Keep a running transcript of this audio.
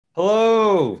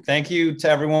Hello. Thank you to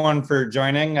everyone for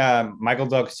joining. Michael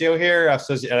Del Castillo here,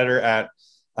 associate editor at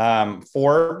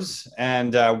Forbes.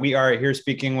 And we are here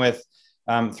speaking with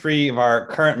three of our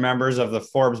current members of the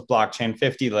Forbes Blockchain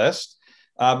 50 list.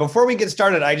 Before we get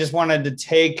started, I just wanted to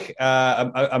take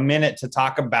a minute to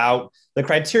talk about the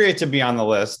criteria to be on the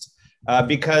list,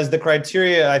 because the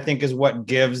criteria, I think, is what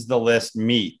gives the list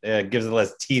meat, gives the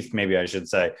list teeth, maybe I should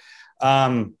say.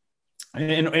 Um,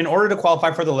 in order to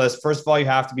qualify for the list, first of all, you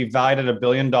have to be valued at $1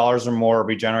 billion or more, or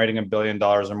be generating $1 billion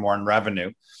or more in revenue.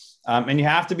 And you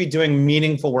have to be doing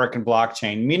meaningful work in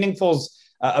blockchain. Meaningful's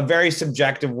a very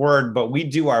subjective word, but we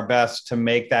do our best to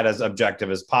make that as objective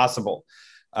as possible.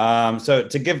 So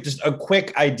to give just a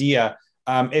quick idea,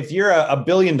 if you're a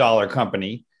billion dollar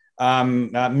company,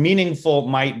 meaningful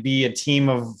might be a team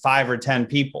of 5 or 10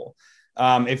 people.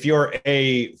 If you're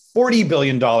a $40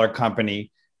 billion company,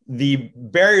 the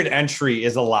barrier to entry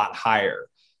is a lot higher.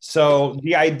 So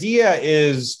the idea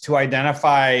is to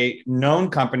identify known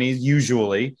companies,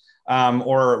 usually,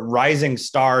 or rising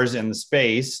stars in the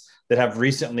space that have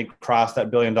recently crossed that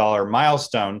 $1 billion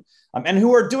milestone, and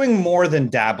who are doing more than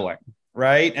dabbling,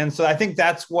 right? And so I think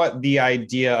that's what the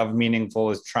idea of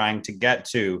meaningful is trying to get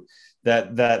to,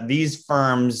 that these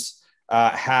firms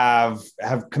have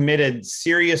committed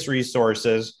serious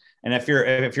resources. And if you're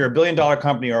a $1 billion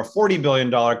company or a $40 billion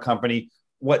company,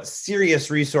 what serious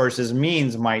resources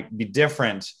means might be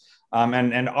different.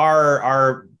 And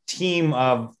our team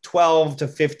of 12 to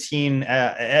 15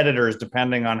 editors,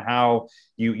 depending on how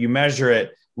you measure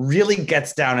it, really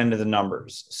gets down into the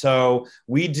numbers. So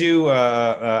we do,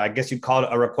 I guess you'd call it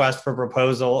a request for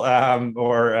proposal,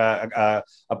 or a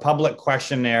public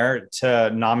questionnaire to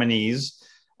nominees.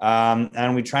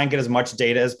 And we try and get as much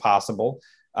data as possible.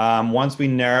 Once we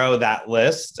narrow that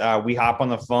list, we hop on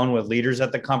the phone with leaders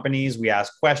at the companies. We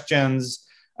ask questions.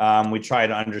 We try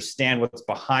to understand what's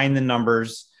behind the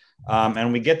numbers.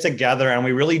 And we get together and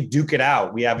we really duke it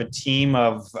out. We have a team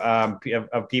of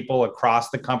people across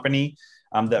the company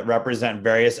that represent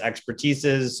various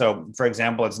expertises. So, for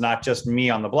example, it's not just me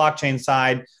on the blockchain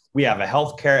side. We have a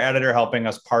healthcare editor helping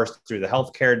us parse through the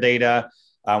healthcare data.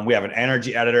 We have an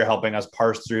energy editor helping us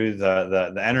parse through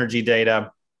the energy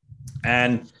data.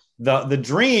 And the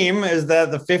dream is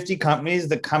that the 50 companies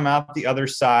that come out the other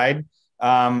side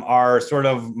are sort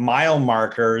of mile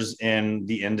markers in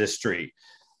the industry.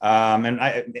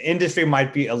 Industry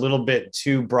might be a little bit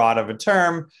too broad of a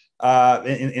term,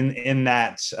 in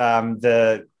that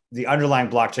the underlying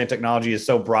blockchain technology is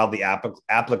so broadly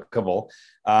applicable.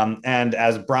 And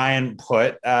as Brian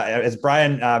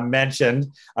mentioned,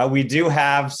 we do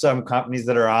have some companies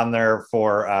that are on there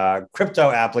for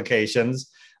crypto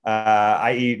applications,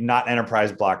 i.e. not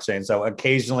enterprise blockchain. So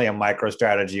occasionally a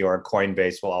MicroStrategy or a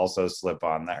Coinbase will also slip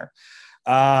on there.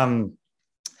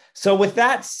 So with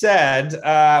that said,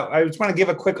 I just want to give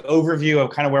a quick overview of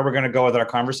kind of where we're going to go with our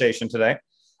conversation today.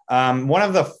 One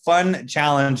of the fun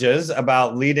challenges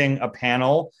about leading a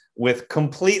panel with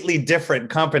completely different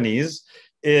companies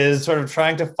is sort of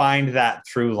trying to find that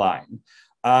through line.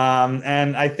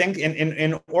 And I think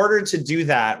in order to do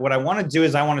that, what I want to do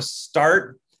is I want to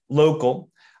start local.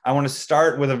 I want to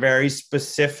start with a very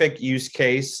specific use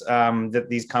case that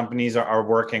these companies are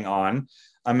working on.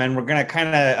 And we're going to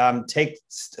kind of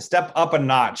step up a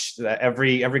notch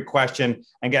every question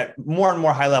and get more and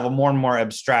more high level, more and more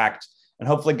abstract, and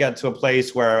hopefully get to a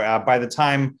place where by the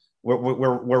time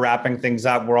we're wrapping things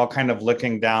up, we're all kind of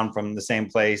looking down from the same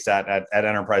place at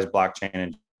enterprise blockchain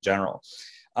in general.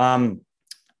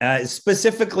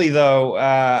 Specifically, though,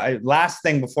 last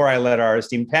thing before I let our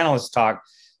esteemed panelists talk,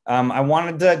 I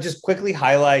wanted to just quickly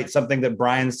highlight something that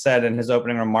Brian said in his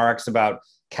opening remarks about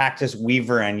Cactus,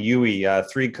 Weaver, and Yui,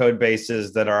 three code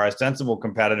bases that are ostensible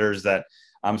competitors that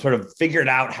sort of figured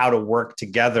out how to work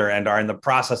together and are in the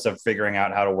process of figuring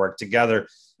out how to work together.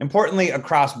 Importantly,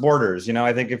 across borders.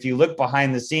 I think if you look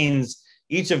behind the scenes,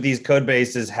 each of these code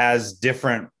bases has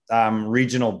different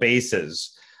regional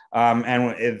bases.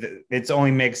 And it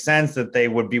only makes sense that they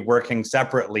would be working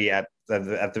separately at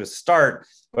the start,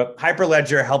 but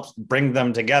Hyperledger helps bring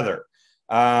them together.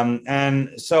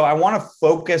 And so I want to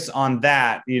focus on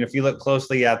that. If you look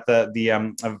closely at the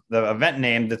event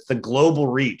name, that's the global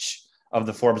reach of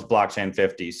the Forbes Blockchain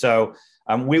 50. So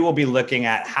we will be looking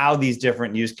at how these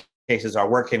different use cases are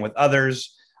working with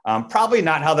others. Probably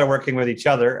not how they're working with each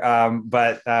other,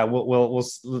 but we'll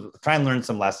try and learn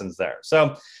some lessons there.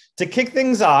 So to kick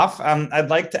things off, I'd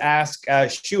like to ask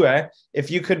Xue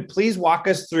if you could please walk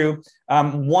us through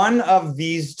one of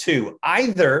these two,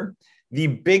 either the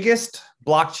biggest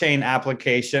blockchain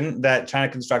application that China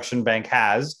Construction Bank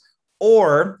has,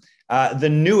 or the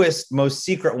newest, most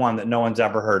secret one that no one's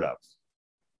ever heard of.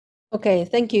 Okay,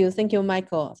 thank you,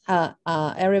 Michael.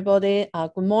 Everybody,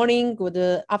 good morning, good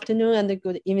afternoon, and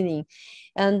good evening.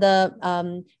 And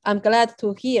I'm glad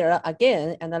to hear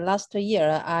again. And last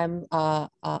year, I'm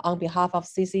on behalf of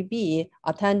CCB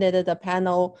attended the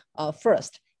panel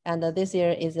first. And this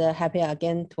year is happy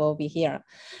again to be here.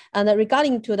 And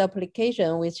regarding to the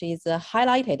application, which is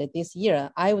highlighted this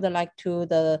year, I would like to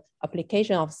the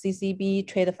application of CCB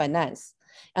trade finance.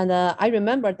 And I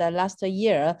remember that last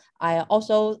year, I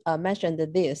also mentioned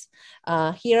this.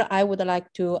 Here, I would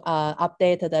like to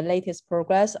update the latest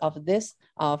progress of this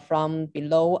from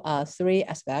below three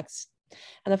aspects.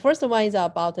 And the first one is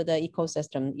about the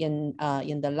ecosystem.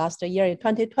 In the last year, in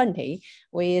 2020,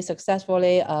 we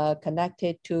successfully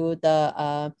connected to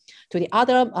the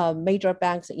other major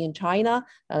banks in China,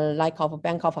 like of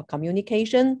Bank of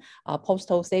Communication,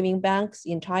 Postal Saving Banks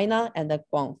in China, and the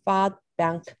Guangfa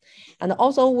Bank. And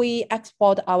also we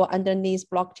export our underneath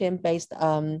blockchain-based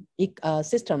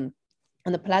system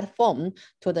and the platform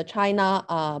to the China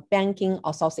Banking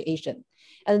Association.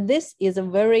 And this is a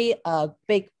very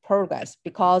big progress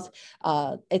because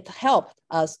it helped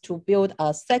us to build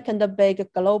a second big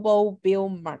global bill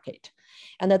market.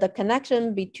 And the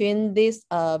connection between these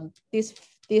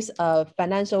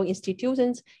financial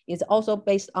institutions is also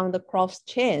based on the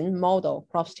cross-chain model,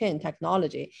 cross-chain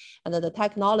technology, and the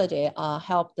technology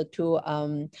helped to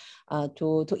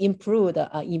improve the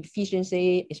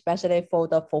efficiency, especially for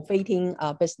the fulfilling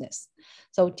business.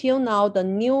 So till now, the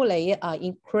newly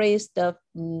increased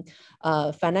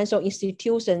financial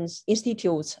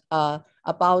institutes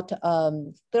about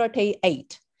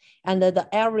 38. And the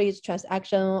average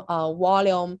transaction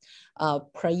volume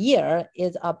per year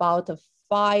is about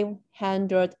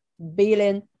 500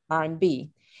 billion RMB.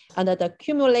 And the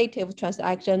cumulative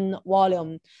transaction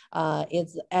volume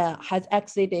has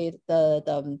exceeded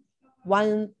the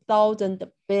 1,000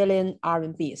 billion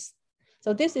RMBs.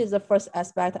 So this is the first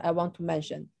aspect I want to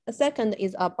mention. The second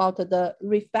is about the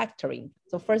refactoring.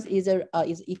 So first is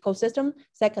ecosystem.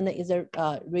 Second is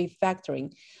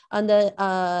refactoring. And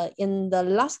in the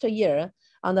last year,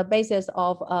 on the basis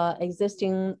of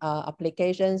existing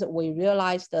applications, we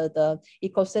realized the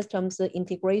ecosystem's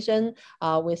integration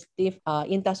with the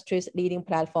industry's leading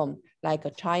platform,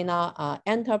 like China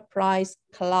Enterprise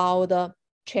Cloud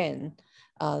Chain.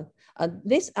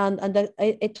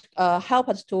 It helped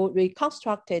us to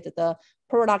reconstruct the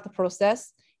product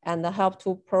process and help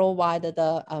to provide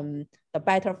the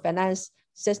better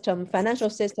financial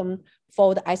system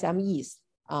for the SMEs.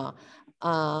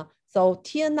 So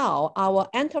till now, our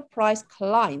enterprise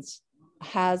clients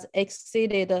has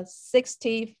exceeded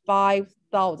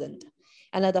 65,000,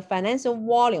 and the financial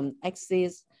volume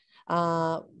exceeds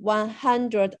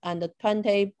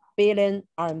 120 billion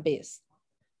RMBs.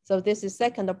 So this is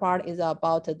second part is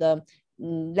about the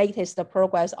latest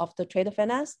progress of the trade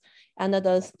finance. And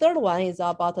the third one is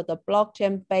about the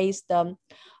blockchain-based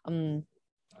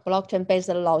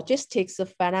logistics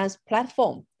finance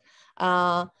platform.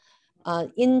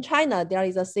 In China, there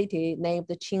is a city named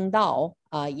Qingdao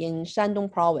in Shandong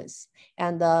province.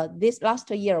 And this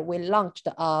last year, we launched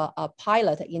a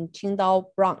pilot in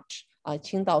Qingdao branch,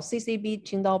 Qingdao CCB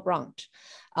Qingdao branch.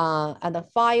 And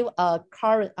five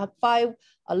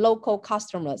local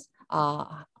customers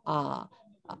help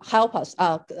us,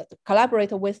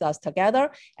 collaborate with us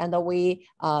together. And we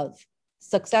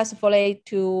successfully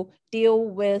to deal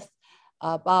with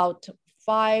about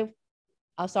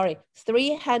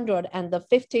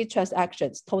 350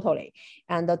 transactions totally.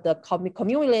 And the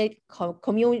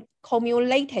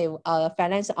cumulative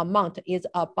finance amount is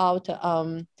about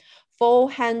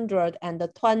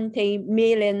 420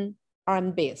 million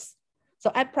RMBs.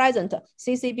 So at present,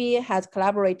 CCB has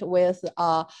collaborated with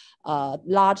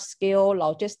large-scale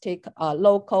logistic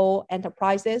local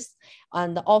enterprises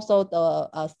and also the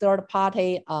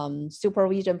third-party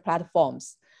supervision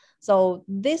platforms. So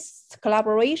this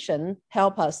collaboration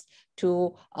helps us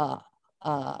to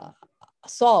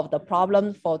solve the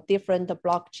problem for different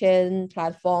blockchain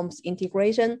platforms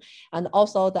integration and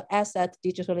also the asset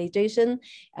digitalization.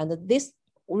 And this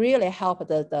really help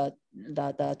the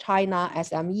China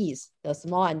SMEs, the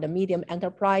small and the medium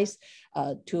enterprise,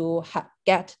 to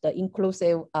get the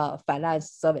inclusive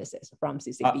finance services from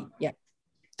CCB. Yeah.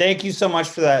 Thank you so much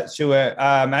for that, Xue.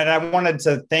 And I wanted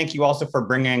to thank you also for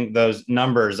bringing those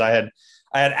numbers. I had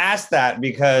asked that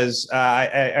because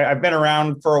I've been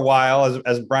around for a while,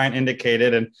 as Brian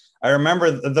indicated, and I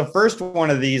remember the first one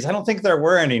of these. I don't think there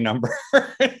were any numbers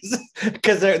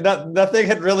because nothing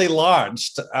had really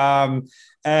launched.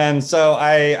 And so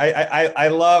I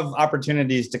love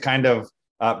opportunities to kind of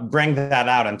bring that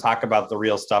out and talk about the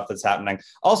real stuff that's happening.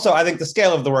 Also, I think the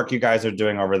scale of the work you guys are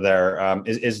doing over there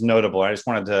is notable. I just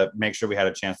wanted to make sure we had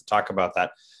a chance to talk about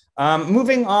that.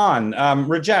 Moving on,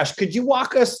 Rajesh, could you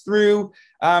walk us through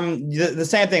the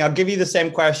same thing? I'll give you the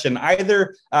same question.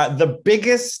 Either the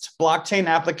biggest blockchain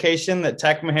application that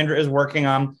Tech Mahindra is working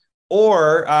on,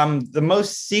 or the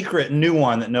most secret new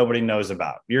one that nobody knows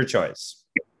about. Your choice.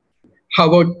 How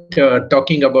about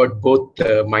talking about both,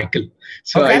 Michael?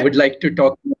 So okay. I would like to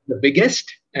talk about the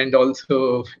biggest and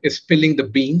also spilling the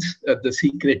beans, the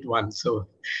secret one. So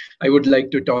I would like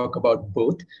to talk about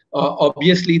both.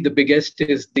 Obviously, the biggest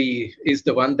is the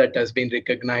one that has been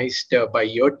recognized by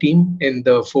your team in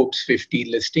the Forbes 50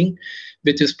 listing,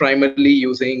 which is primarily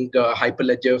using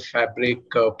Hyperledger Fabric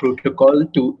protocol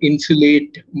to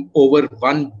insulate over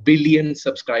 1 billion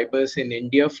subscribers in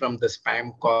India from the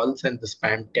spam calls and the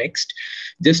spam text.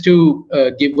 Just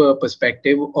to give a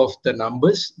perspective of the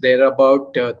numbers, there are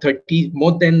about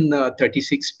more than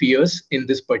 36 peers in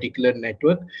this particular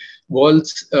network.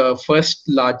 World's first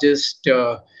largest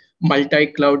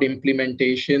multi-cloud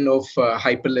implementation of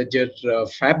Hyperledger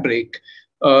Fabric.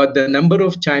 The number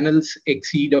of channels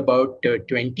exceed about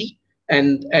 20.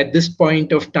 And at this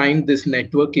point of time, this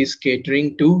network is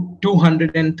catering to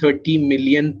 230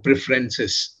 million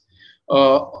preferences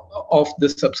of the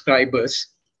subscribers.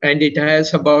 And it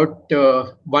has about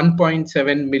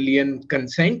 1.7 million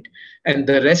consent, and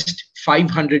the rest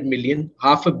 500 million,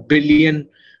 500 million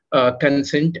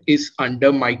consent is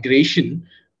under migration.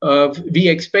 We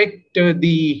expect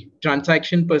the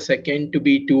transaction per second to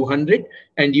be 200,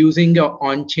 and using an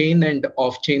on-chain and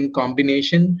off-chain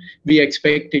combination, we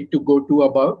expect it to go to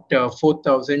about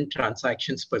 4,000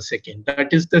 transactions per second.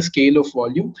 That is the scale of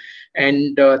volume.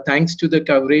 And thanks to the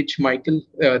coverage, Michael,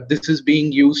 this is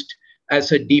being used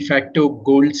as a de facto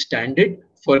gold standard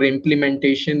for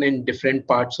implementation in different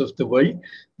parts of the world.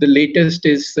 The latest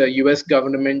is US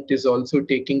government is also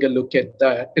taking a look at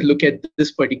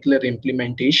this particular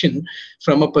implementation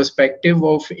from a perspective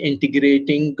of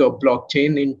integrating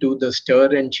blockchain into the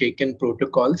stir and shaken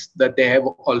protocols that they have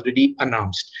already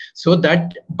announced. So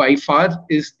that by far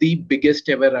is the biggest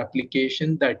ever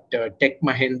application that Tech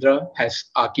Mahindra has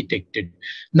architected.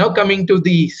 Now coming to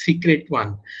the secret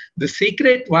one. The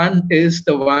secret one is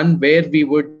the one where we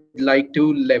would like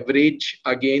to leverage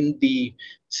again the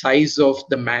size of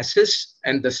the masses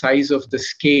and the size of the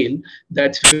scale.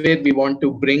 That's where we want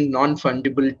to bring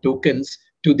non-fungible tokens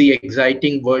to the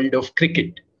exciting world of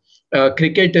cricket.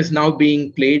 Cricket is now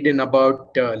being played in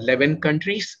about 11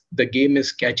 countries. The game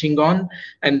is catching on,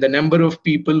 and the number of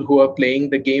people who are playing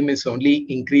the game is only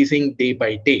increasing day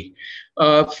by day.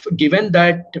 Given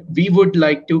that, we would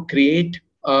like to create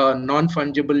a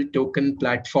non-fungible token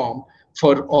platform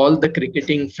for all the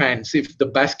cricketing fans. If the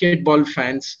basketball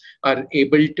fans are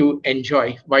able to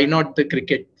enjoy, why not the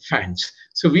cricket fans?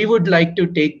 So we would like to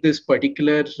take this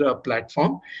particular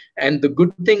platform. And the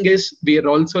good thing is we are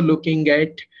also looking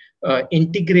at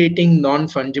integrating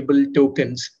non-fungible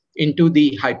tokens into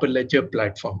the Hyperledger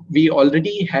platform. We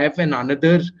already have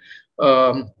another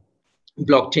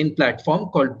blockchain platform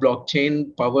called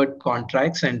Blockchain Powered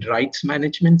Contracts and Rights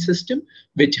Management System,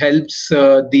 which helps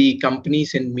the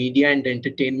companies in media and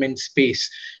entertainment space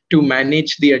to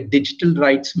manage their digital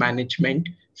rights management,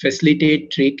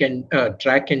 facilitate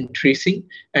track and tracing,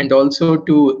 and also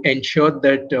to ensure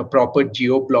that proper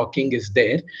geo-blocking is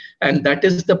there. And that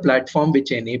is the platform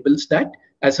which enables that.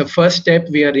 As a first step,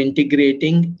 we are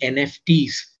integrating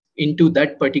NFTs into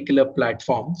that particular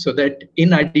platform, so that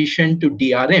in addition to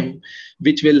DRM,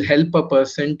 which will help a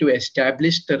person to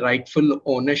establish the rightful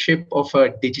ownership of a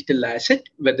digital asset,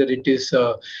 whether it is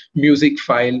a music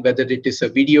file, whether it is a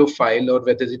video file, or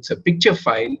whether it's a picture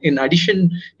file. In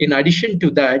addition to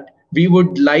that, we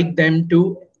would like them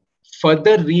to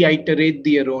further reiterate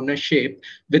their ownership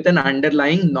with an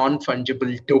underlying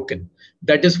non-fungible token.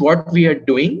 That is what we are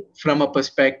doing from a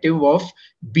perspective of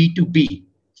B2B.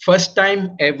 First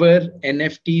time ever,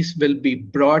 NFTs will be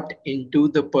brought into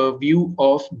the purview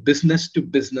of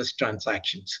business-to-business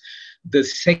transactions. The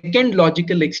second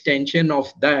logical extension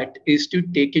of that is to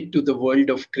take it to the world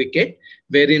of cricket,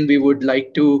 wherein we would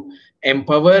like to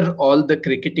empower all the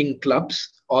cricketing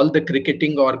clubs, all the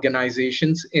cricketing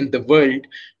organizations in the world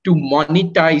to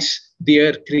monetize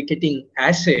their cricketing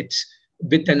assets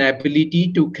with an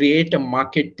ability to create a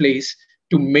marketplace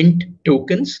to mint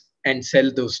tokens and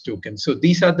sell those tokens. So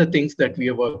these are the things that we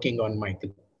are working on,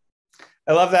 Michael.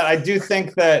 I love that. I do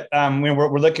think that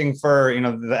we're looking for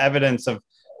the evidence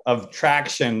of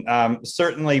traction.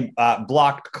 Certainly,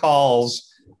 blocked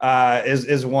calls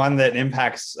is one that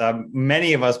impacts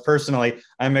many of us personally.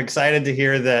 I'm excited to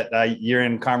hear that you're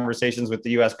in conversations with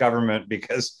the U.S. government,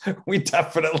 because we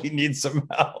definitely need some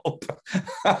help.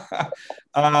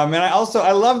 And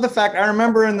I love the fact, I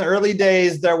remember in the early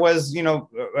days there was, at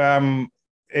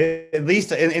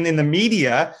least in the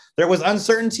media, there was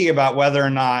uncertainty about whether or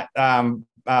not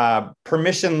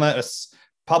permissionless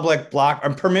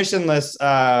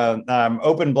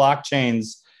open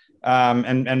blockchains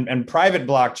and private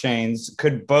blockchains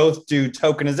could both do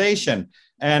tokenization.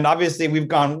 And obviously we've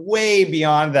gone way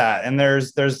beyond that. And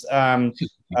there's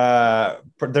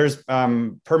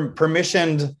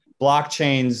permissioned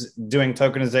blockchains doing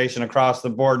tokenization across the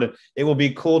board. It will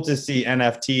be cool to see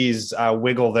NFTs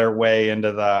wiggle their way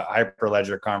into the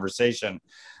Hyperledger conversation.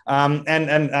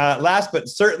 And last but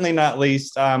certainly not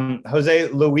least, Jose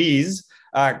Luis,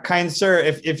 kind sir,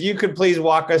 if you could please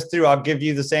walk us through, I'll give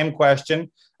you the same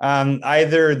question.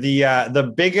 Either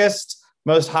the biggest,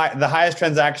 the highest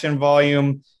transaction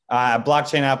volume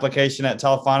blockchain application at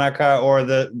Telefónica, or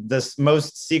the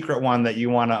most secret one that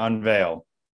you want to unveil.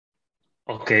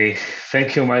 Okay,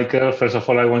 thank you, Michael. First of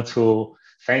all, I want to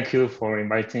thank you for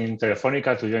inviting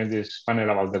Telefónica to join this panel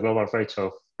about the global reach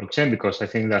of blockchain, because I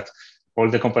think that all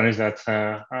the companies that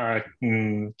are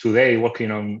today working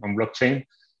on blockchain,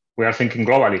 we are thinking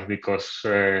globally, because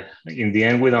in the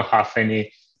end, we don't have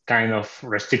any kind of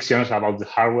restrictions about the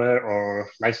hardware or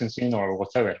licensing or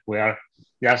whatever. We are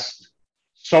just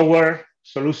software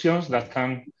solutions that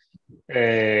can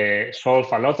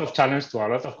solve a lot of challenges to a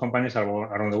lot of companies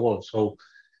around the world. So,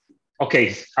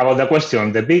 okay, about the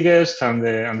question, the biggest and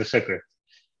the secret.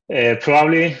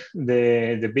 Probably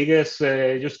the biggest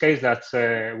use case that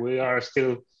we are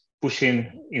still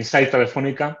pushing inside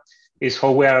Telefónica is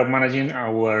how we are managing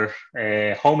our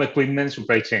home equipment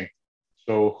supply chain.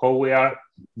 So how we are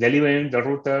delivering the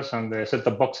routers and the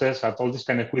set-top boxes and all this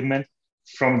kind of equipment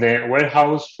from the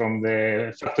warehouse, from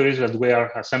the factories that we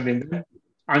are assembling them,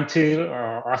 until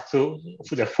up to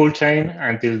the full chain,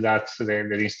 until that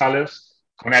the installers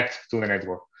connect to the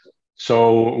network.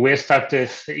 So we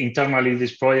started internally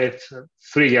this project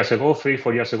 4 years ago.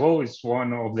 It's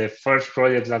one of the first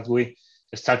projects that we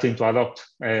starting to adopt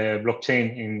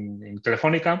blockchain in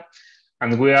Telefónica.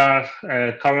 And we are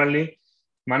currently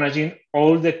managing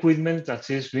all the equipment that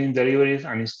is being delivered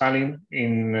and installing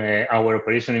in our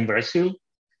operation in Brazil.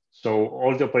 So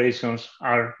all the operations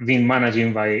are being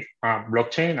managed by a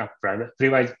blockchain, a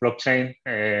private blockchain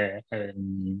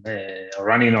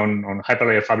running on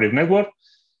Hyperledger Fabric network,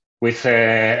 with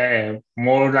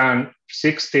more than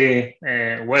 60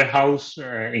 warehouse,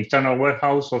 internal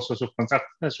warehouse, also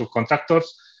subcontractors,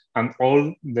 and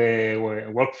all the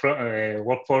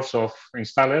workforce of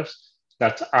installers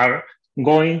that are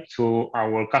going to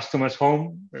our customers'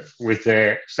 home with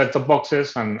the set-top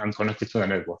boxes and connected to the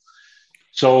network.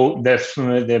 So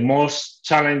the most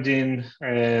challenging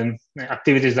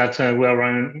activities that we are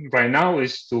running right now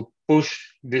is to push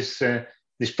this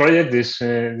project,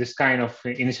 this kind of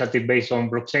initiative based on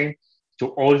blockchain, to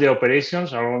all the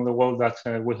operations around the world that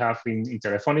we have in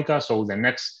Telefónica. So the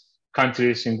next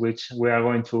countries in which we are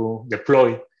going to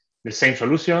deploy the same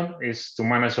solution is to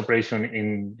manage operation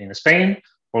in Spain,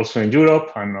 also in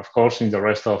Europe, and of course in the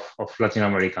rest of Latin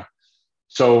America.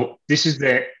 So this is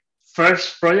the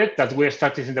first project that we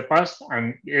started in the past,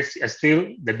 and it's still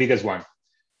the biggest one.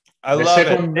 I love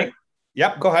it.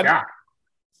 Yep, go ahead. Yeah.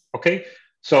 Okay.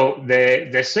 So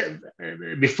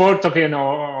before talking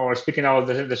or speaking about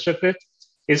the secret,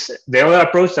 is the other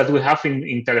approach that we have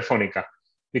in Telefónica,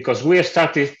 because we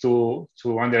started to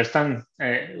understand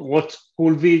what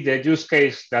could be the use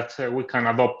case that we can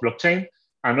adopt blockchain.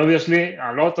 And obviously,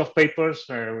 a lot of papers,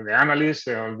 the analysts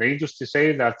or the industry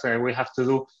say that we have to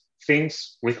do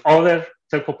things with other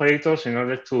telco operators in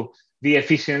order to be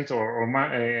efficient or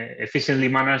efficiently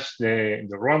manage the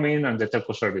roaming and the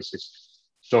telco services.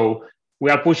 So we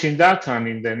are pushing that, and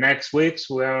in the next weeks,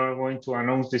 we are going to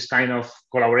announce this kind of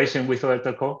collaboration with other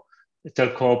telco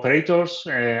operators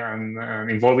and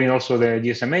involving also the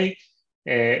GSMA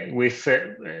with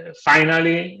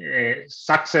finally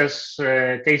success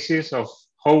cases of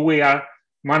how we are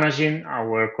managing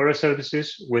our core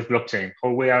services with blockchain,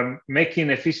 how we are making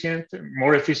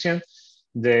more efficient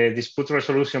the dispute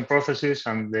resolution processes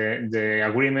and the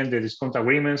agreement, the discount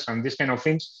agreements, and these kind of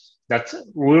things that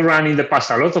we ran in the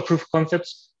past a lot of proof of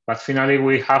concepts, but finally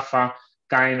we have a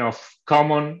kind of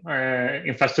common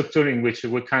infrastructure in which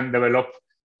we can develop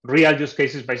real use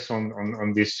cases based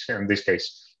on this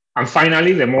case. And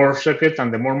finally, the more circuit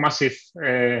and the more massive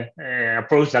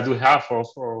approach that we have of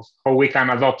how we can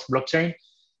adopt blockchain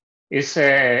is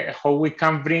how we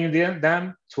can bring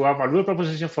them to a value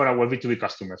proposition for our B2B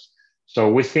customers. So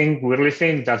we really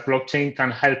think that blockchain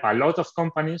can help a lot of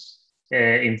companies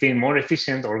in being more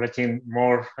efficient or getting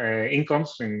more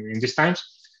incomes in these times.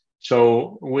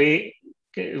 So we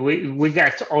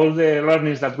get all the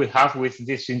learnings that we have with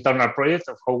this internal project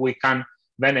of how we can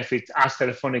benefit as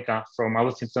Telefónica from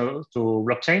adopting to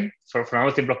blockchain, from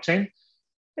adopting blockchain,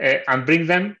 and bring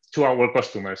them to our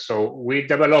customers. So we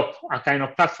develop a kind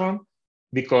of platform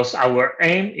because our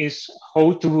aim is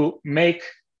how to make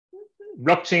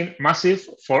blockchain massive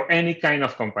for any kind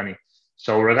of company.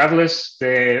 So regardless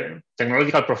the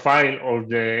technological profile or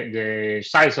the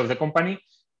size of the company,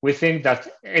 we think that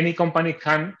any company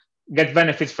can get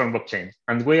benefits from blockchain.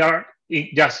 And we are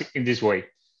just in this way.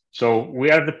 So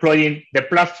we are deploying the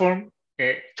platform,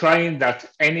 trying that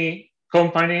any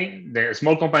company, the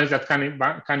small companies that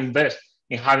can invest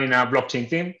in having a blockchain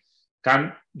team,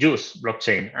 can use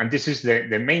blockchain. And this is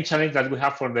the main challenge that we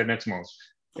have for the next months.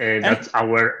 That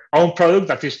our own product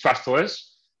that is trustworthy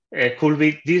could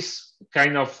be this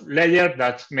kind of layer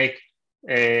that make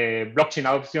blockchain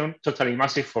adoption totally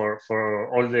massive for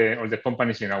all the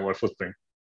companies in our footprint.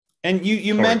 And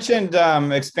you mentioned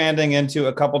expanding into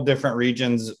a couple different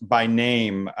regions by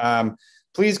name.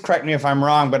 Please correct me if I'm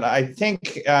wrong, but I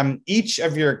think each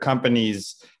of your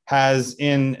companies has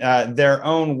in their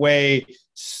own way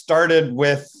started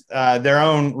with their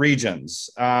own regions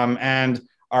and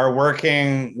are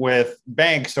working with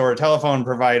banks or telephone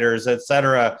providers, et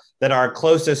cetera, that are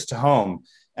closest to home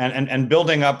and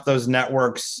building up those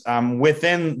networks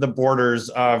within the borders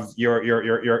of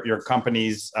your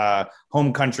company's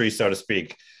home country, so to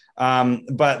speak.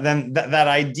 But then that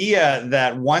idea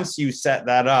that once you set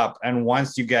that up and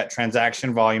once you get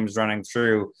transaction volumes running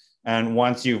through and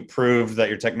once you've proved that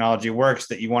your technology works,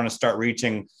 that you want to start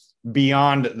reaching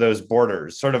beyond those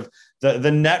borders, sort of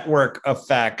the network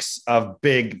effects of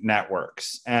big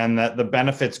networks, and that the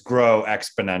benefits grow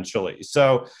exponentially.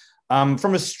 So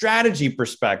from a strategy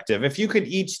perspective, if you could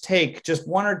each take just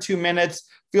 1 or 2 minutes,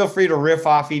 feel free to riff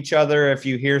off each other if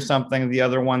you hear something the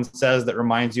other one says that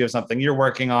reminds you of something you're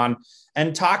working on,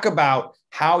 and talk about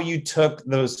how you took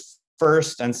those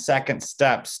first and second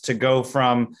steps to go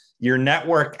from your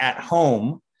network at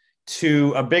home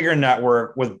to a bigger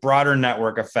network with broader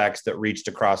network effects that reached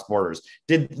across borders.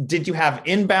 Did you have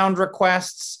inbound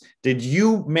requests? Did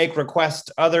you make requests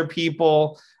to other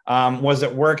people? Was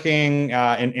it working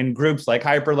in groups like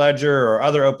Hyperledger or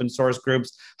other open source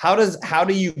groups? How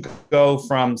do you go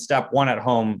from step one at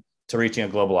home to reaching a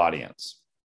global audience?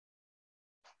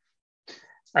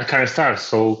 I can start.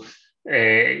 So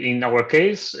in our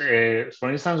case,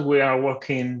 for instance, we are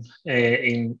working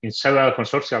in several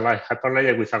consortia like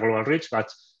Hyperledger with a global reach,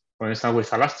 but for instance,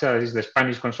 with Alastria, is the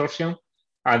Spanish consortium.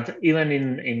 And even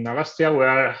in Alastria, we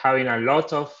are having a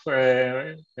lot of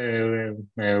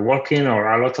working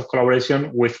or a lot of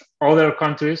collaboration with other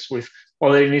countries, with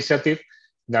other initiatives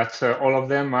that all of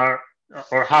them are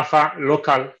or have a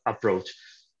local approach.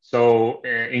 So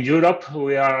in Europe,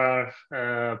 we are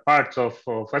part of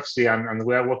EFSI, and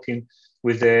we are working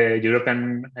with the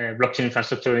European blockchain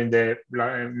infrastructure in the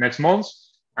next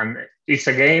months. And it's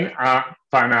again a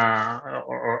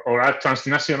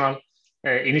transnational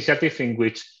initiative in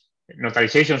which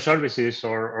notarization services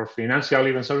or financial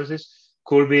even services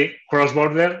could be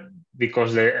cross-border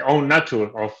because the own nature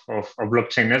of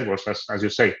blockchain networks, as you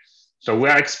say. So we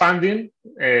are expanding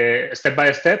step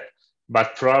by step.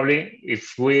 But probably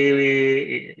if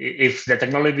the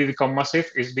technology becomes massive,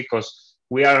 it's because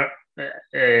we are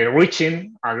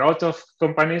reaching a lot of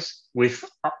companies with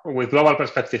global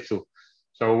perspective too.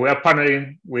 So we are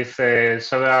partnering with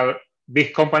several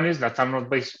big companies that are not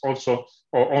based also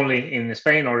or only in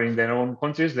Spain or in their own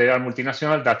countries. They are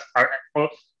multinational that are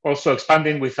also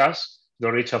expanding with us the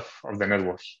reach of the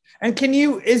networks. And can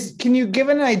you give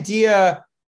an idea?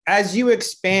 As you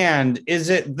expand, is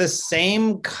it the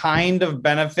same kind of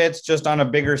benefits just on a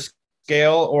bigger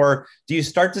scale, or do you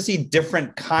start to see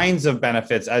different kinds of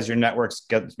benefits as your networks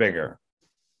gets bigger?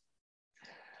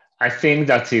 I think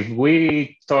that if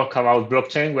we talk about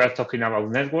blockchain, we are talking about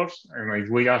networks. And if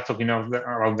we are talking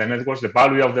about the networks, the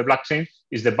value of the blockchain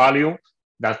is the value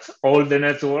that all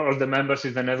the members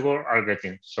in the network are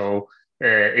getting. So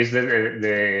it's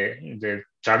the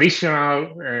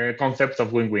traditional concept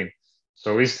of win-win.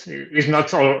 So it's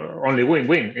not only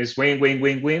win-win, it's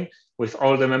win-win-win-win with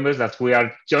all the members that we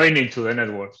are joining to the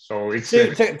network. So it's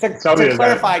to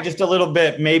clarify just a little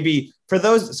bit, maybe for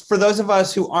those of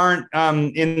us who aren't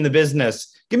in the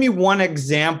business, give me one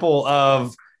example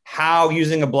of how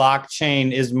using a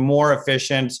blockchain is more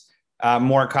efficient,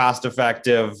 more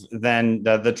cost-effective than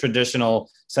the traditional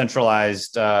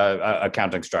centralized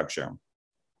accounting structure.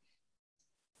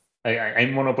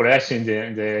 I'm monopolizing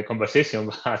the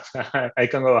conversation, but I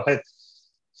can go ahead.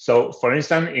 So, for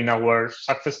instance, in our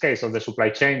success case of the supply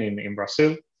chain in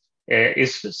Brazil,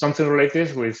 is something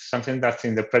related with something that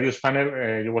in the previous panel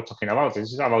you were talking about.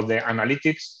 It's about the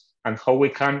analytics and how we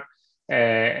can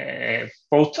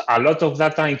put a lot of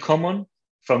data in common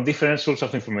from different sources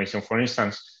of information. For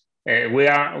instance, we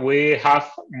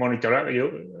have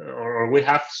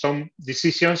some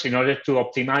decisions in order to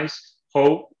optimize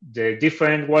how the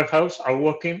different warehouses are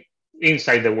working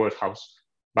inside the warehouse.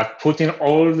 But putting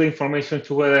all the information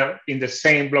together in the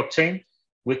same blockchain,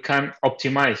 we can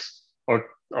optimize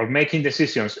or making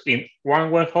decisions in one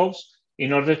warehouse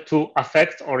in order to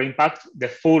affect or impact the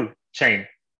full chain.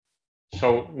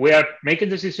 So we are making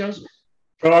decisions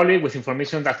probably with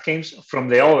information that came from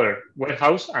the other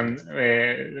warehouse, and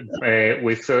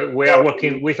we are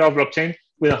working with our blockchain.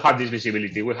 We don't have this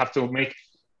visibility. We have to make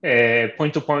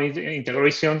point-to-point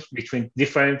integrations between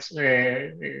different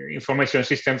information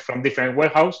systems from different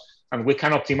warehouses, and we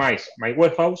can optimize my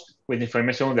warehouse with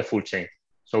information on the full chain.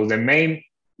 So the main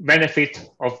benefit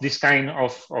of this kind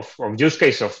of use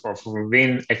case of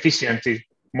being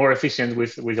more efficient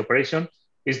with operation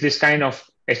is this kind of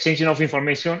exchanging of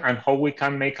information and how we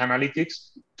can make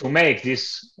analytics to make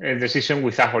this decision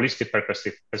with a holistic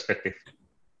perspective.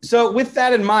 So with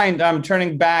that in mind, I'm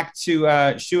turning back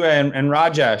to Shua and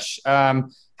Rajesh.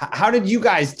 How did you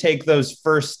guys take those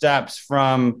first steps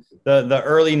from the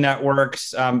early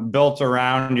networks built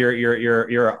around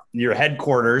your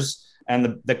headquarters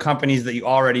and the companies that you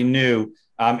already knew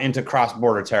into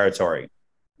cross-border territory?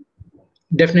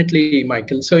 Definitely,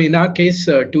 Michael. So in our case,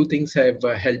 two things have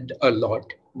helped a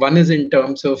lot. One is in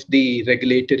terms of the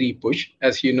regulatory push.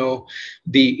 As you know,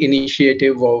 the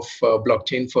initiative of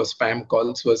blockchain for spam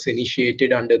calls was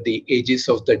initiated under the aegis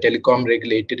of the Telecom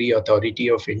Regulatory Authority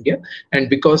of India. And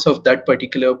because of that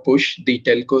particular push, the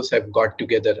telcos have got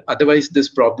together. Otherwise, this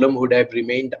problem would have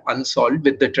remained unsolved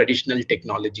with the traditional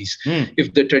technologies.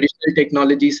 If the traditional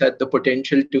technologies had the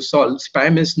potential to solve,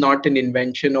 spam is not an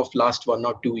invention of last 1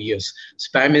 or 2 years.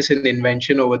 Spam is an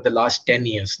invention over the last 10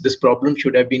 years. This problem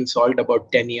should have been solved about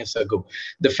 10 years ago.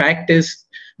 The fact is,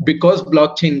 because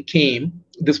blockchain came,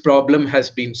 this problem has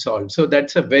been solved. So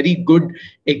that's a very good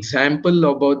example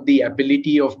about the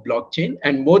ability of blockchain.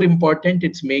 And more important,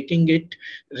 it's making it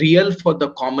real for the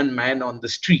common man on the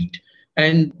street.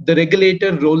 And the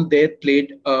regulator role there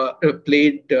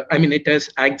it has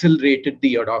accelerated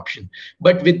the adoption.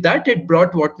 But with that, it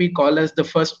brought what we call as the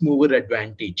first mover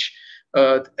advantage.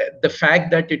 The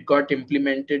fact that it got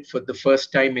implemented for the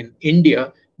first time in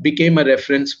India became a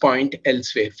reference point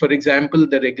elsewhere. For example,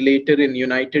 the regulator in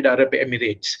United Arab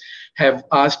Emirates have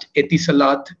asked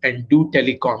Etisalat and Dhuddu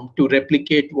Telecom to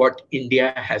replicate what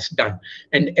India has done.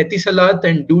 And Etisalat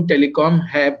and Dhuddu Telecom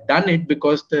have done it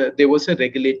because there was a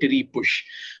regulatory push.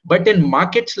 But in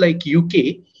markets like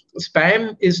UK,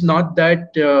 spam is not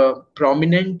that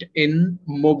prominent in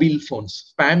mobile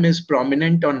phones. Spam is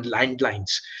prominent on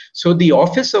landlines. So the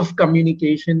Office of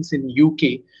Communications in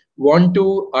UK want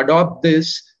to adopt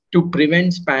this to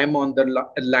prevent spam on the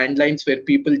landlines, where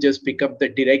people just pick up the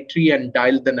directory and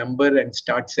dial the number and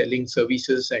start selling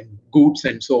services and goods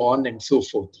and so on and so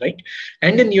forth, right?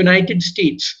 And in United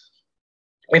States,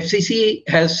 FCC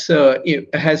has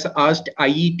asked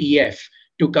IETF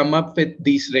to come up with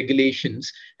these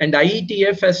regulations. And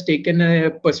IETF has taken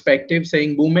a perspective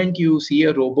saying, moment you see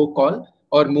a robocall,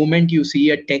 or moment you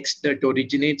see a text that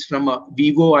originates from a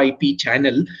Vivo IP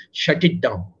channel, shut it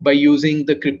down by using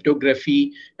the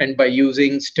cryptography and by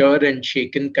using stir and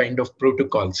shaken kind of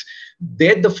protocols.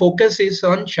 There, the focus is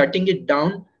on shutting it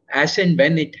down as and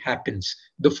when it happens.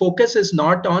 The focus is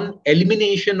not on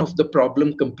elimination of the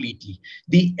problem completely.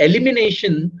 The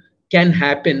elimination can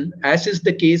happen, as is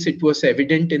the case, it was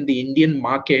evident in the Indian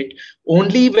market,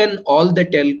 only when all the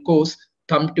telcos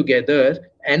come together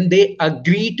and they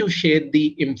agree to share the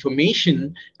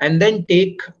information and then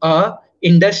take a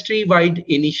industry-wide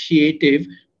initiative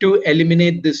to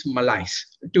eliminate this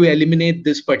malaise, to eliminate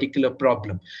this particular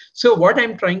problem. So what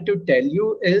I'm trying to tell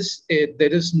you is there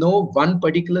is no one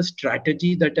particular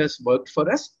strategy that has worked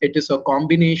for us. It is a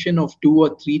combination of 2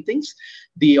 or 3 things: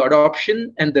 the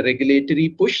adoption and the regulatory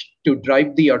push to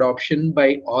drive the adoption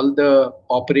by all the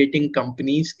operating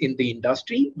companies in the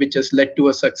industry, which has led to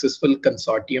a successful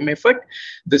consortium effort.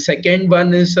 The second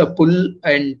one is a pull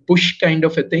and push kind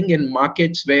of a thing in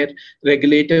markets where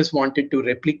regulators wanted to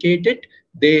replicate it.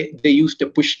 They used a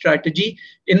push strategy.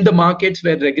 In the markets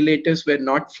where regulators were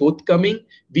not forthcoming,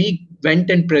 we went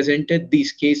and presented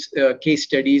these case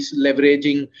studies,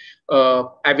 leveraging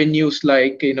avenues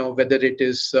like, whether it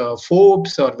is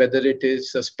Forbes or whether it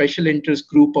is a special interest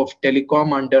group of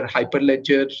telecom under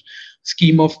Hyperledger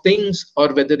scheme of things,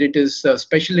 or whether it is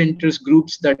special interest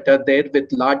groups that are there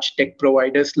with large tech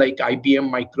providers like IBM,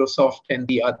 Microsoft, and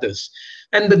the others.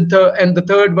 And the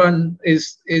third one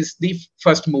is the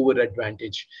first mover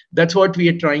advantage. That's what we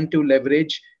are trying to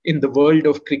leverage in the world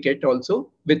of cricket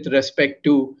also, with respect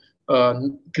to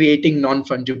creating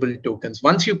non-fungible tokens.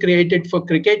 Once you create it for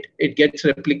cricket, it gets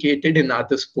replicated in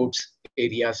other sports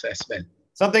areas as well.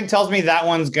 Something tells me that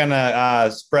one's gonna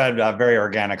spread very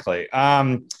organically.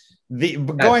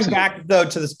 Going back though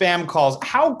to the spam calls,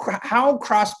 how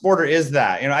cross-border is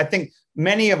that? I think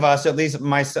many of us, at least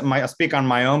I speak on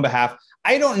my own behalf,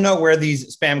 I don't know where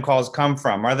these spam calls come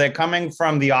from. Are they coming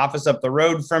from the office up the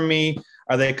road from me?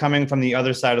 Are they coming from the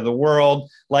other side of the world?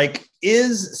 Like,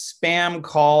 is spam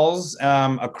calls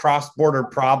a cross-border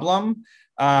problem?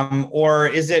 Or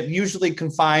is it usually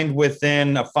confined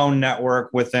within a phone network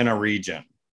within a region?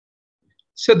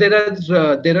 So there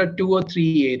are 2 or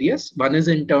 3 areas. One is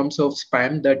in terms of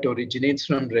spam that originates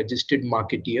from registered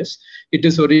marketeers. It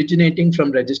is originating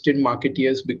from registered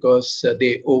marketeers because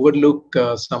they overlook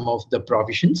some of the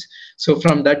provisions. So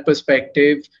from that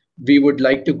perspective, we would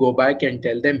like to go back and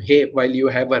tell them, hey, while you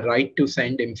have a right to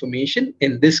send information,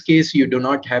 in this case, you do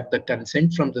not have the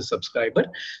consent from the subscriber.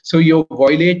 So you're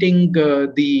violating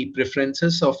the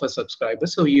preferences of a subscriber.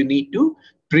 So you need to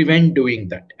prevent doing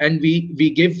that. And we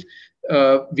give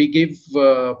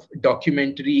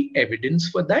documentary evidence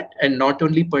for that, and not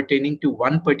only pertaining to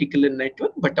one particular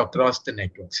network, but across the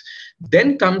networks.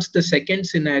 Then comes the second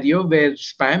scenario where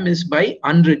spam is by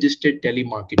unregistered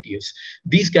telemarketers.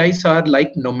 These guys are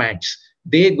like nomads.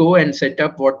 They go and set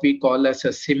up what we call as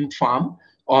a SIM farm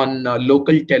on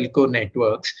local telco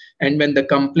networks. And when the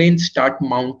complaints start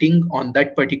mounting on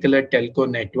that particular telco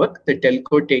network, the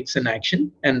telco takes an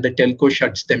action and the telco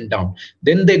shuts them down.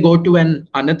 Then they go to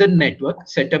another network,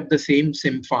 set up the same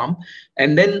SIM farm,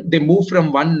 and then they move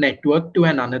from one network to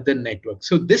another network.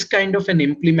 So this kind of an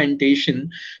implementation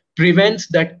prevents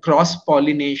that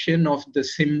cross-pollination of the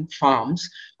SIM farms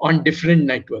on different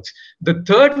networks. The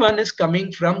third one is coming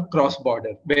from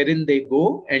cross-border, wherein they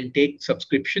go and take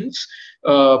subscriptions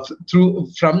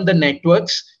from the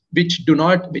networks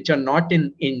which are not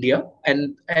in India,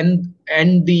 and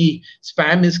the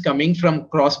spam is coming from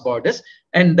cross borders.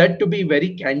 And that, to be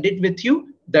very candid with you,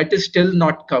 that is still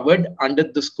not covered under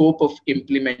the scope of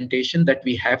implementation that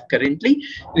we have currently.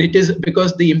 It is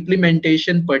because the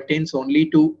implementation pertains only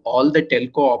to all the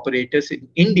telco operators in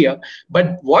India.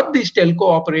 But what these telco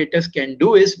operators can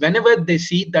do is, whenever they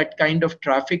see that kind of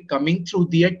traffic coming through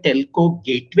their telco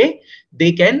gateway,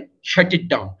 they can shut it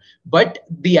down. But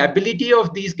the ability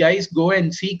of these guys go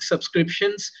and seek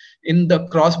subscriptions in the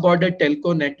cross-border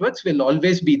telco networks will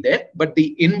always be there. But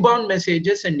the inbound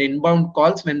messages and inbound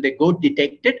calls, when they go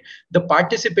detected, the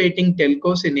participating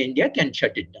telcos in India can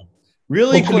shut it down.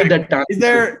 Really quick,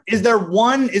 is there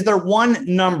one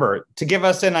number to give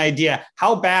us an idea?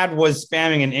 How bad was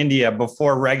spamming in India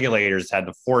before regulators had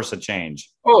to force a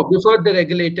change? Oh, before the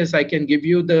regulators, I can give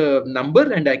you the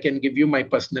number and I can give you my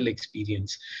personal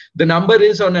experience. The number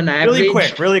is on an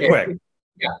average. Really quick.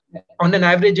 Yeah, on an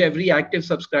average, every active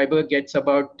subscriber gets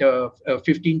about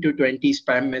 15 to 20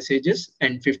 spam messages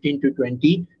and 15 to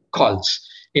 20 calls.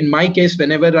 In my case,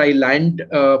 whenever I land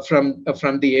from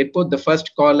the airport, the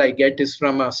first call I get is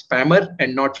from a spammer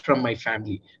and not from my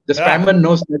family. The spammer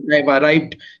knows that I've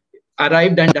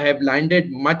arrived and I have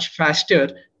landed much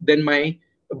faster than my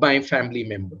family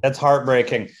member. That's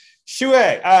heartbreaking. Shui,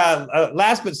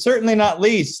 last but certainly not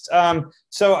least,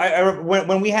 so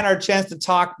when we had our chance to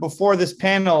talk before this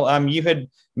panel, you had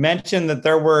mentioned that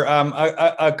there were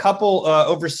a couple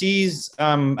overseas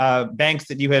banks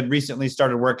that you had recently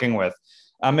started working with.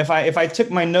 If I took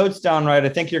my notes down right, I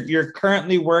think you're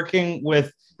currently working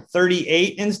with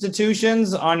 38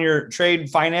 institutions on your trade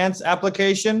finance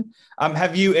application.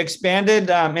 Have you expanded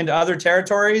into other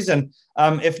territories? And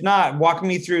if not, walk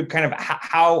me through kind of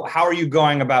how are you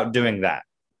going about doing that?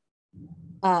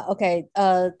 Okay,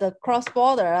 the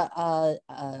cross-border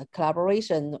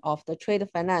collaboration of the trade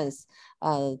finance,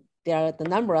 the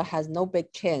number has no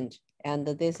big change. And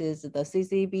this is the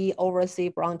CCB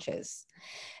overseas branches.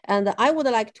 And I would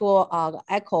like to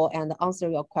echo and answer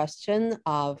your question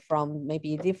from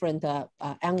maybe different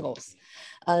angles.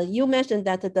 You mentioned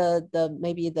that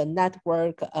maybe the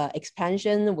network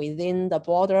expansion within the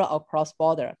border or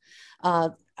cross-border.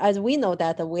 As we know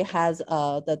that we has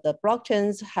the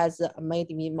blockchains has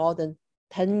maybe more than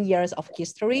 10 years of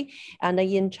history. And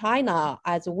in China,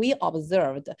 as we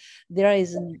observed,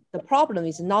 the problem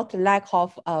is not lack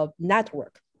of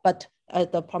network, but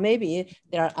maybe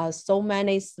there are so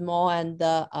many small and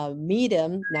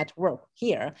medium network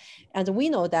here, and we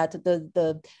know that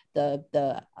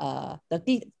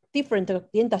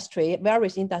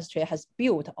various industry has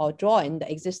built or joined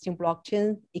the existing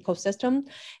blockchain ecosystem,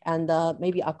 and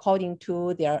maybe according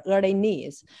to their early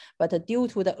needs. But due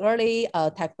to the early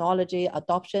technology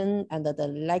adoption and the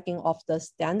lagging of the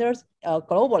standards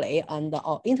globally and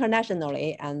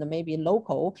internationally and maybe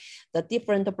local, the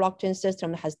different blockchain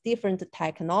system has different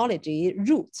technology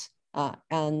roots.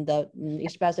 And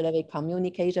especially with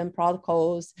communication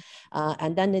protocols,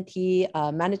 identity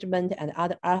management, and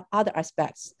other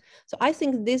aspects. So I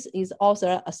think this is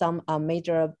also some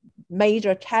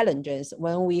major challenges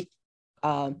when we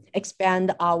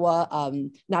expand our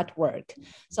network.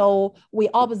 So we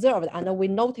observed and we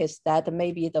noticed that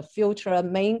maybe the future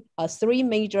three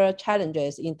major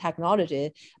challenges in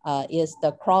technology is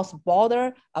the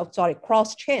cross-chain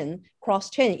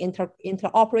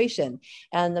interoperation,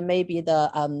 and maybe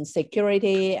the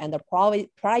security and the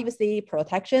privacy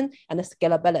protection and the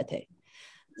scalability.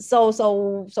 So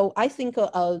I think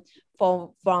from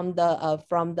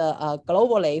the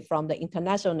globally, from the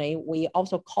internationally, we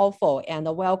also call for and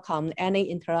welcome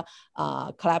any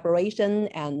collaboration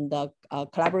and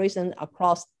collaboration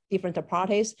across different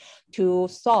parties to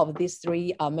solve these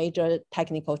three major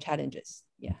technical challenges.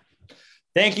 Yeah.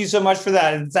 Thank you so much for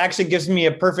that. It actually gives me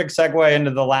a perfect segue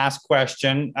into the last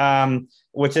question,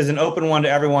 which is an open one to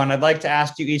everyone. I'd like to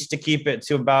ask you each to keep it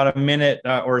to about a minute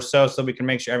or so we can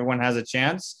make sure everyone has a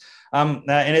chance. And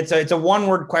it's a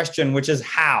one-word question, which is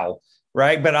how,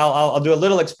 right? But I'll do a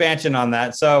little expansion on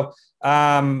that. So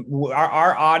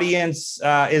our audience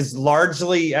is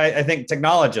largely, I think,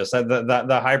 technologists.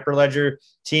 The Hyperledger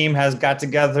team has got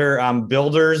together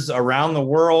builders around the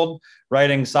world,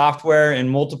 writing software in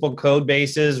multiple code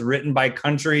bases written by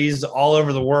countries all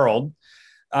over the world.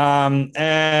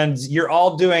 And you're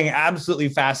all doing absolutely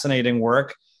fascinating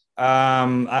work.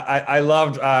 I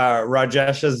loved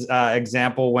Rajesh's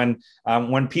example when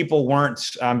people weren't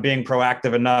being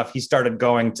proactive enough, he started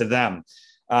going to them.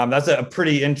 That's a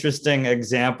pretty interesting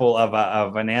example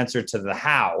of an answer to the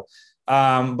how.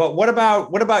 But what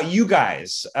about you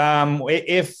guys?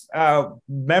 If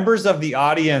members of the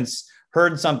audience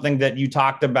heard something that you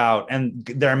talked about and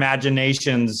their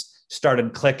imaginations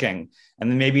started clicking,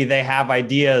 and then maybe they have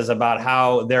ideas about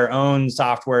how their own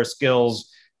software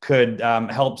skills could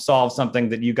help solve something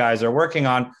that you guys are working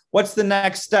on, what's the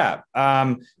next step?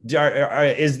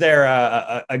 Is there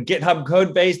a GitHub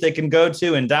code base they can go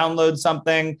to and download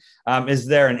something? Is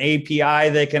there an API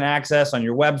they can access on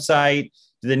your website?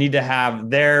 Do they need to have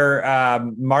their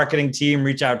marketing team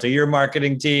reach out to your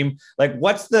marketing team? Like,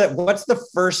 what's the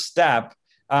first step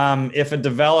if a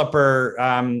developer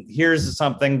hears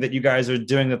something that you guys are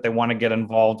doing that they want to get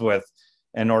involved with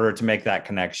in order to make that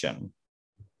connection?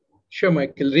 Sure,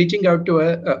 Michael. Reaching out to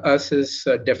us is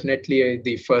definitely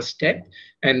the first step.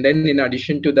 And then in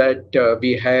addition to that,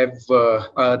 we have our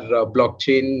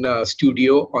blockchain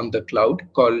studio on the cloud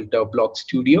called Block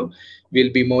Studio.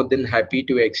 We'll be more than happy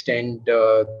to extend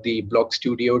the Block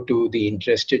Studio to the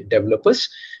interested developers.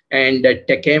 And at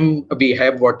TechM, we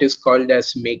have what is called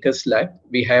as Makers Lab.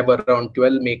 We have around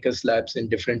 12 Makers Labs in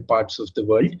different parts of the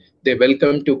world. They're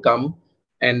welcome to come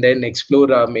and then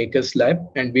explore our Makers Lab,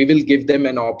 and we will give them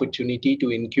an opportunity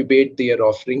to incubate their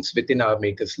offerings within our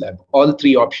Makers Lab. All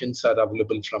three options are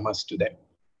available from us to them.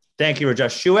 Thank you,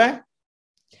 Rajesh. Shue?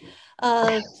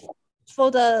 For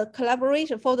the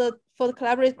collaboration, for the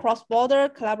cross-border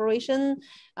collaboration,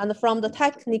 and from the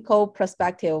technical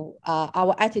perspective,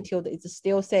 our attitude is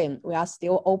still same. We are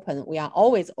still open. We are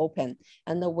always open,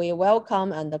 and we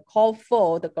welcome and call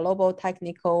for the global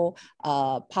technical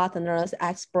partners,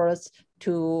 experts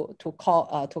to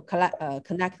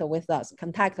contact with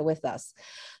us.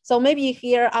 So maybe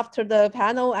here after the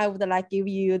panel, I would like to give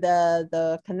you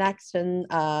the connection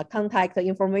contact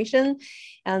information,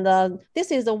 and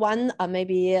this is the one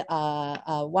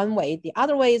one way. The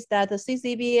other way is that the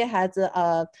CCB has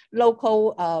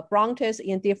local branches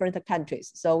in different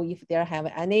countries. So if there have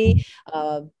any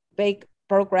big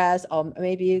progress or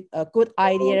maybe a good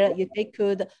idea, they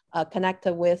could connect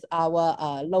with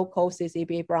our local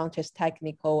CCB branches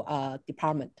technical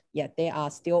department. Yeah, they are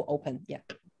still open. Yeah.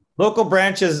 Local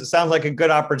branches sounds like a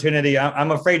good opportunity.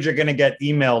 I'm afraid you're going to get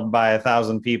emailed by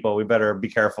 1,000 people. We better be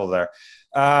careful there.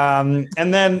 And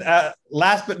then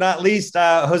last but not least,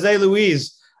 Jose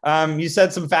Luis, you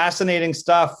said some fascinating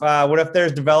stuff. What if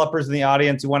there's developers in the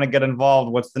audience who want to get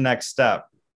involved? What's the next step?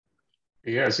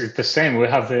 Yes, it's the same. We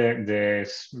have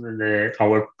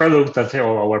our product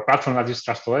or our platform that is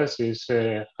TrustOS is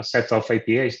a set of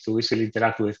APIs to easily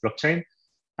interact with blockchain.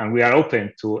 And we are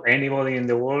open to anybody in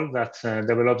the world that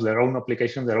develops their own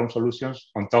application, their own solutions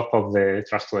on top of the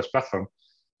TrustOS platform.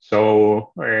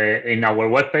 So in our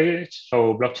webpage,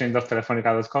 so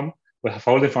blockchain.telefonica.com, we have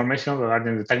all the information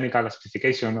regarding the technical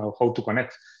specification of how to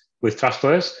connect with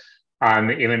TrustOS.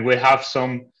 And even we have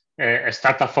some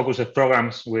startup-focused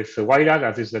programs with Wayra,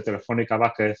 that is the Telefónica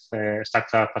backed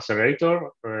startup accelerator,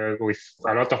 with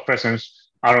a lot of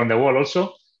presence around the world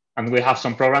also. And we have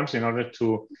some programs in order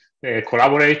to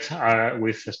collaborate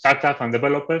with startups and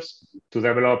developers to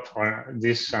develop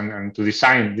this and to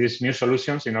design these new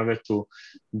solutions in order to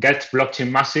get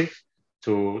blockchain massive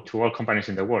to all companies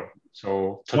in the world.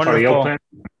 So totally open,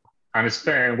 and it's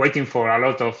waiting for a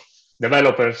lot of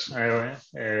developers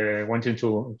wanting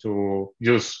to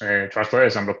use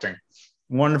TrustOS and blockchain.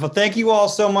 Wonderful. Thank you all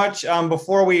so much.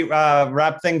 Before we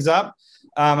wrap things up,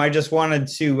 I just wanted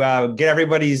to get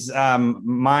everybody's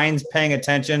minds paying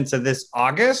attention to this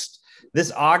August.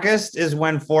 This August is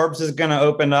when Forbes is going to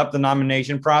open up the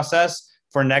nomination process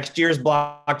for next year's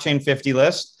Blockchain 50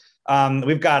 list.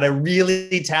 We've got a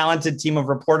really talented team of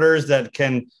reporters that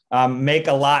can make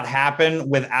a lot happen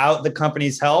without the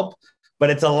company's help, but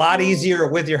it's a lot easier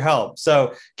with your help.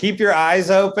 So keep your eyes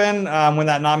open when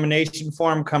that nomination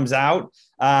form comes out.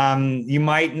 You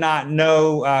might not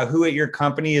know who at your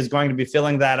company is going to be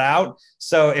filling that out.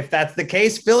 So if that's the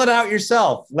case, fill it out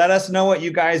yourself. Let us know what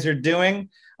you guys are doing.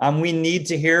 We need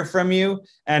to hear from you,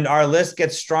 and our list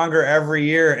gets stronger every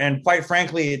year. And quite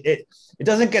frankly, it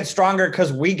doesn't get stronger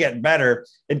because we get better.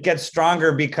 It gets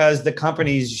stronger because the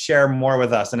companies share more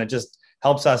with us, and it just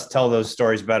helps us tell those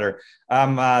stories better.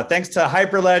 Thanks to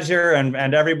Hyperledger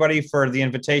and everybody for the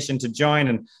invitation to join,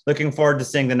 and looking forward to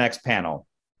seeing the next panel.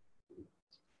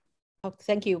 Oh,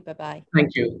 thank you. Bye-bye.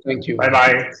 Thank you. Thank you.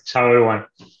 Bye-bye. Ciao, everyone.